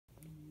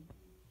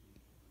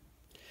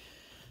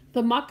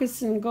The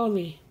Moccasin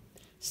Goalie.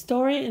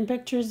 Story and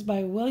pictures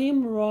by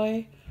William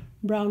Roy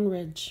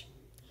Brownridge.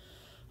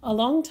 A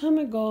long time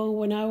ago,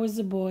 when I was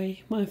a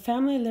boy, my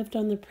family lived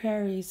on the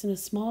prairies in a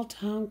small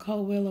town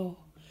called Willow.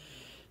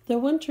 The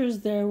winters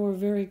there were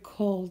very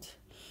cold,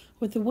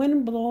 with the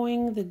wind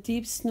blowing the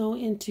deep snow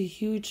into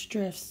huge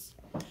drifts.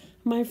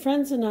 My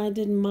friends and I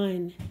didn't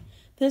mind.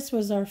 This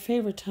was our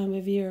favorite time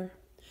of year.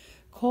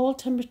 Cold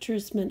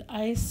temperatures meant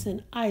ice,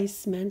 and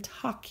ice meant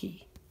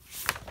hockey.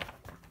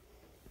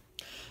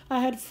 I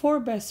had 4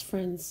 best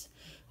friends.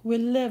 We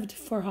lived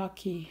for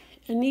hockey.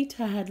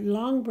 Anita had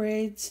long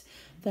braids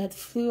that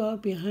flew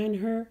out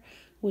behind her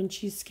when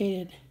she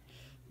skated.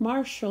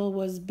 Marshall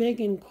was big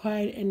and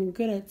quiet and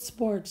good at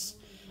sports.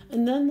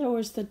 And then there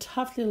was the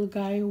tough little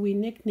guy we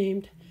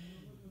nicknamed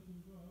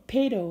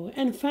Pato.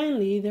 And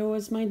finally, there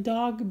was my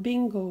dog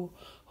Bingo,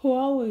 who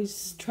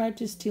always tried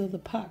to steal the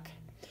puck.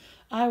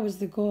 I was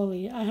the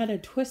goalie. I had a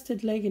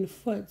twisted leg and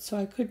foot, so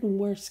I couldn't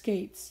wear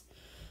skates.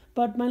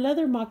 But my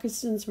leather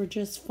moccasins were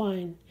just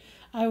fine.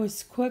 I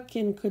was quick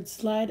and could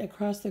slide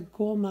across the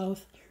goal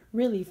mouth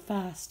really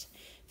fast.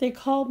 They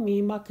called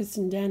me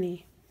Moccasin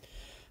Danny.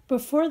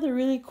 Before the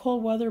really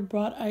cold weather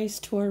brought ice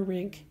to our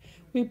rink,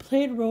 we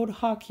played road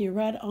hockey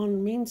right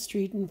on Main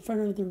Street in front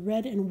of the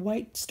red and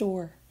white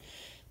store.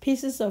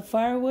 Pieces of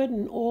firewood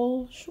and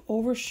old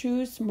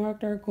overshoes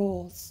marked our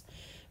goals.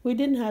 We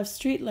didn't have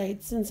street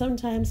lights, and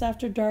sometimes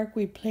after dark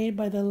we played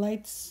by the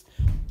lights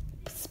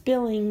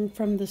spilling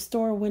from the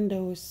store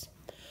windows.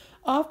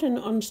 Often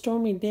on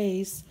stormy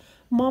days,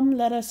 Mom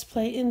let us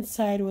play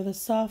inside with a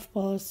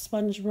softball of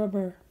sponge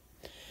rubber.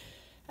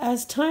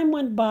 As time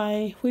went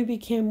by, we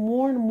became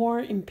more and more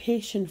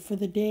impatient for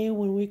the day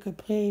when we could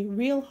play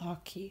real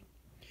hockey.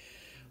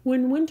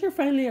 When winter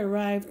finally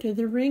arrived,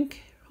 the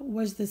rink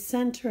was the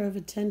center of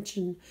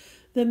attention.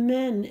 The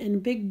men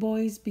and big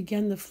boys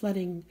began the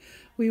flooding.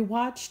 We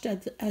watched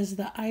as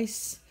the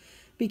ice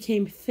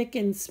became thick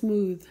and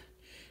smooth.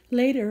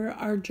 Later,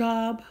 our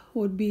job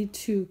would be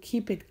to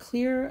keep it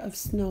clear of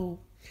snow.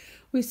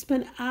 We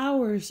spent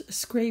hours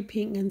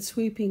scraping and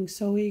sweeping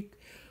so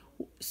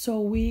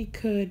we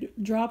could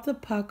drop the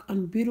puck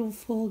on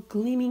beautiful,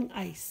 gleaming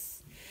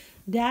ice.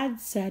 Dad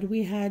said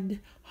we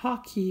had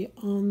hockey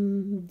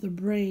on the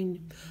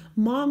brain.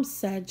 Mom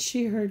said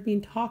she heard me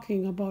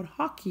talking about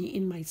hockey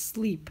in my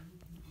sleep.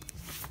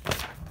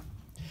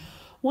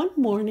 One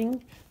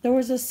morning, there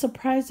was a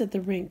surprise at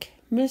the rink.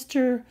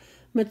 Mr.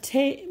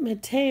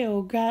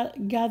 Mateo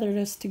gathered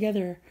us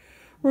together.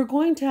 We're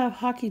going to have a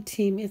hockey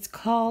team. It's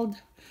called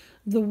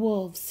the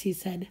Wolves, he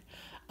said.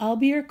 I'll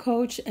be your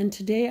coach, and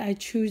today I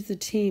choose the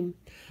team.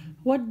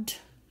 What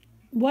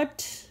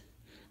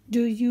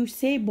do you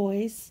say,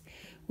 boys?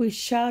 We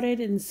shouted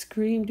and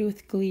screamed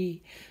with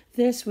glee.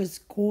 This was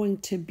going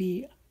to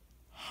be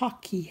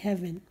hockey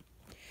heaven.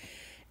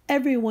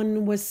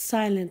 Everyone was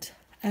silent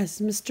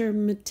as Mr.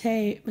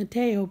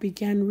 Mateo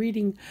began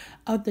reading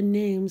out the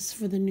names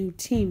for the new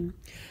team.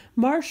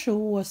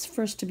 Marshall was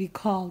first to be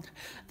called.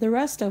 The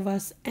rest of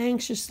us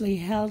anxiously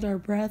held our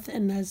breath,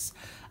 and as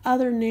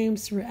other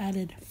names were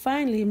added,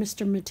 finally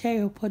Mr.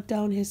 Mateo put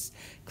down his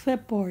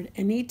clipboard.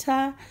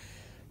 Anita,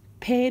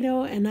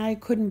 Pato, and I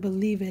couldn't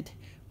believe it.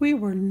 We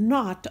were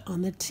not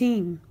on the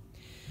team.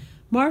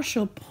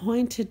 Marshall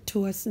pointed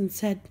to us and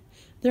said,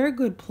 "They're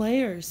good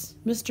players."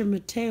 Mr.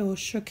 Mateo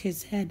shook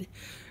his head.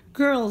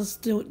 "Girls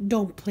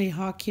don't play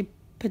hockey,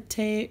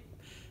 Pato.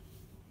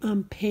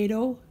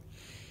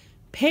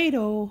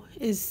 Pato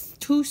is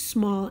too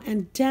small,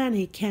 and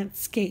Danny can't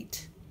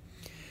skate."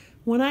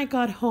 When I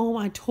got home,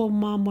 I told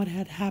Mom what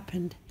had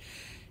happened.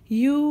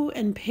 "You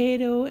and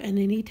Pato and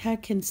Anita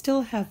can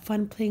still have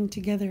fun playing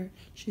together,"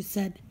 she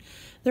said.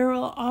 "There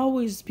will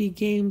always be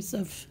games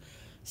of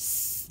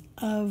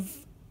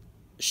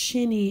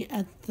shinny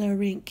at the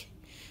rink."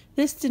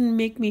 This didn't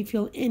make me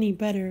feel any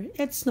better.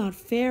 "It's not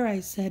fair,"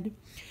 I said.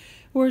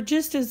 "We're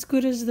just as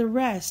good as the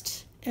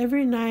rest."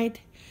 Every night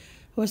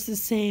was the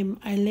same.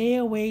 I lay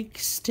awake,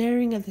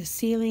 staring at the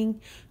ceiling,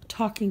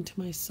 talking to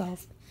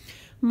myself.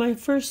 My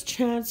first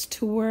chance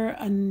to wear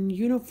a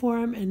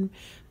uniform and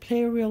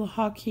play real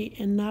hockey,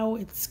 and now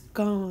it's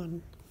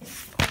gone.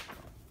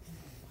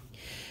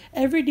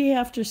 Every day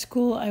after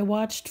school, I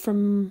watched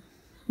from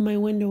my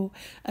window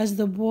as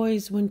the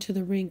boys went to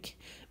the rink.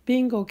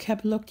 Bingo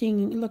kept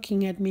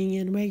looking at me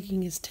and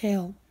wagging his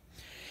tail.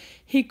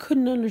 He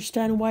couldn't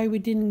understand why we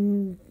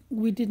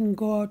didn't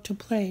go out to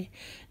play.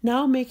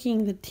 Now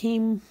making the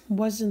team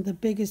wasn't the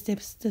biggest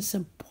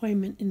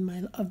disappointment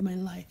of my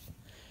life.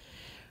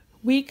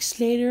 Weeks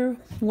later,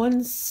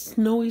 one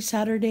snowy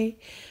Saturday,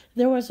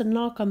 there was a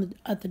knock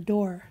at the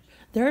door.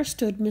 There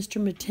stood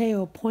Mr.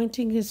 Mateo,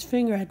 pointing his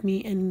finger at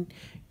me and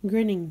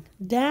grinning.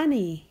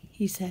 "Danny,"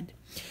 he said,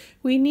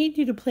 "we need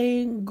you to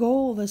play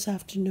goal this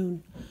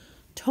afternoon.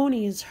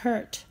 Tony is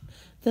hurt.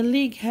 The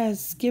league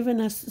has given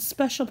us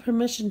special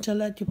permission to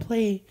let you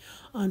play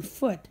on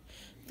foot.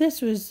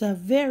 This was a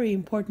very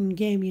important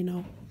game, you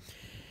know.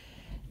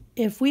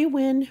 If we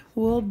win,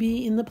 we'll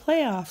be in the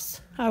playoffs."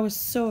 I was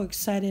so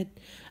excited.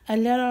 I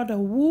let out a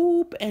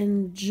whoop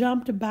and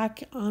jumped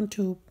back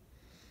onto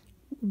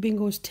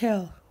Bingo's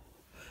tail.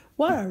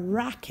 What a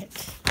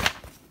racket!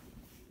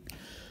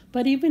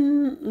 But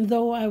even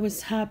though I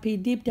was happy,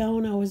 deep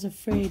down I was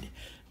afraid.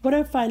 What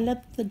if I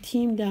let the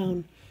team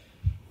down?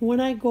 When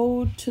I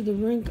go to the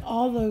rink,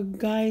 all the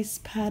guys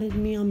patted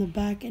me on the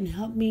back and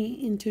helped me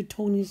into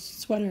Tony's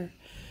sweater.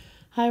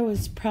 I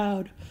was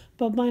proud,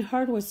 but my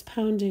heart was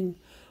pounding.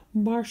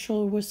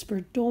 Marshall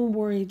whispered, "Don't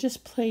worry,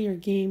 just play your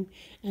game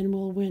and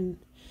we'll win."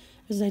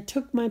 As I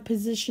took my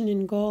position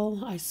in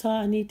goal, I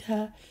saw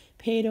Anita,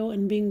 Pedro,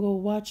 and Bingo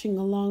watching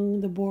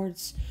along the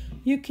boards.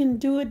 "You can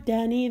do it,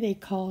 Danny," they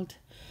called.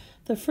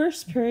 The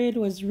first period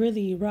was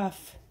really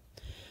rough,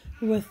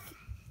 with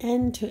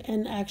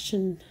end-to-end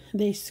action.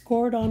 They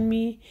scored on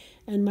me,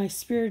 and my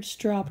spirits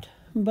dropped.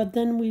 But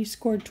then we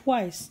scored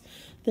twice.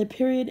 The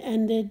period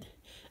ended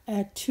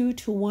at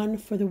 2-1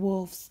 for the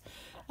Wolves.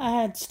 I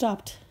had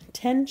stopped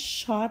 10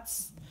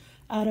 shots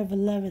out of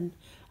 11.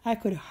 I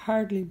could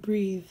hardly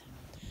breathe.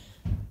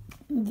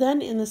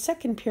 Then in the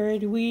second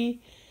period,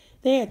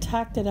 they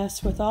attacked at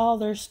us with all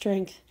their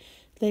strength.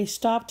 They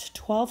stopped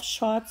 12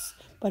 shots,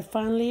 but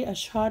finally a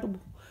shot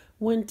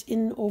went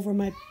in over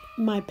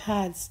my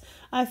pads.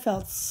 I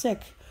felt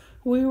sick.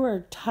 We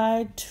were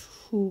tied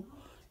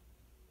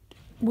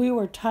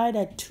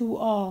at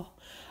 2-all.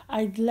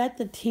 I'd let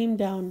the team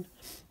down.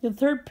 The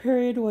third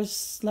period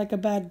was like a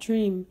bad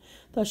dream.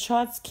 The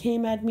shots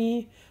came at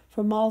me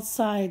from all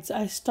sides.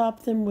 I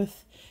stopped them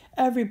with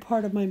every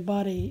part of my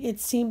body. It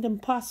seemed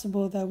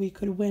impossible that we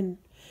could win.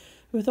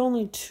 With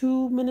only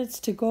 2 minutes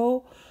to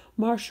go,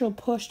 Marshall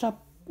pushed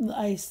up the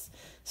ice,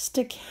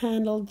 stick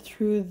handled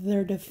through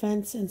their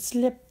defense, and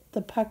slipped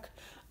the puck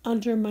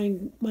under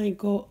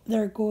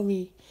their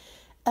goalie.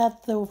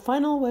 At the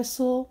final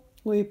whistle,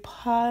 we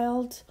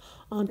piled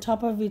on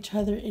top of each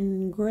other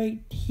in a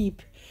great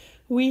heap.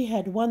 We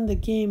had won the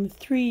game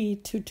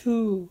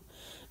 3-2.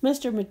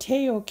 Mr.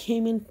 Mateo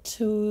came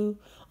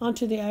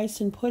onto the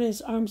ice and put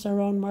his arms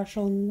around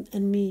Marshall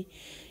and me.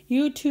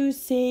 "You two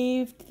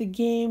saved the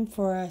game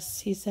for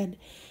us," he said.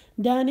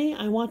 "Danny,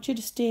 I want you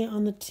to stay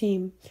on the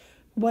team.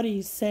 What do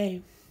you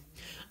say?"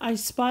 I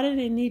spotted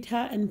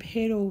Anita and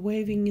Pedro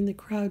waving in the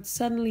crowd.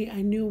 Suddenly,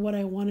 I knew what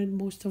I wanted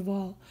most of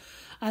all.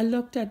 I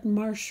looked at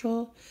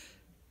Marshall,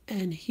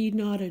 and he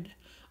nodded.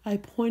 I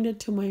pointed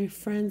to my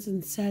friends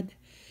and said,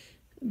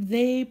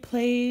 "They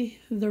play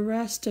the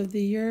rest of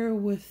the year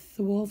with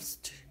the Wolves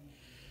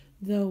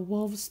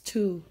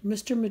too."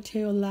 Mr.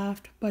 Mateo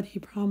laughed, but he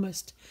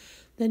promised.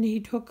 Then he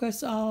took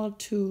us all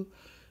to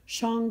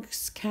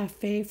Shank's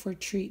Cafe for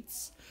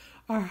treats.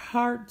 Our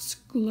hearts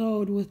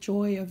glowed with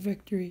joy of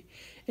victory.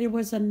 It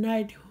was a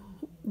night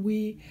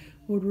we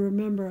would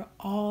remember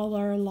all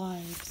our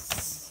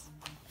lives.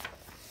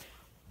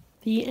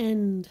 The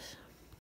end.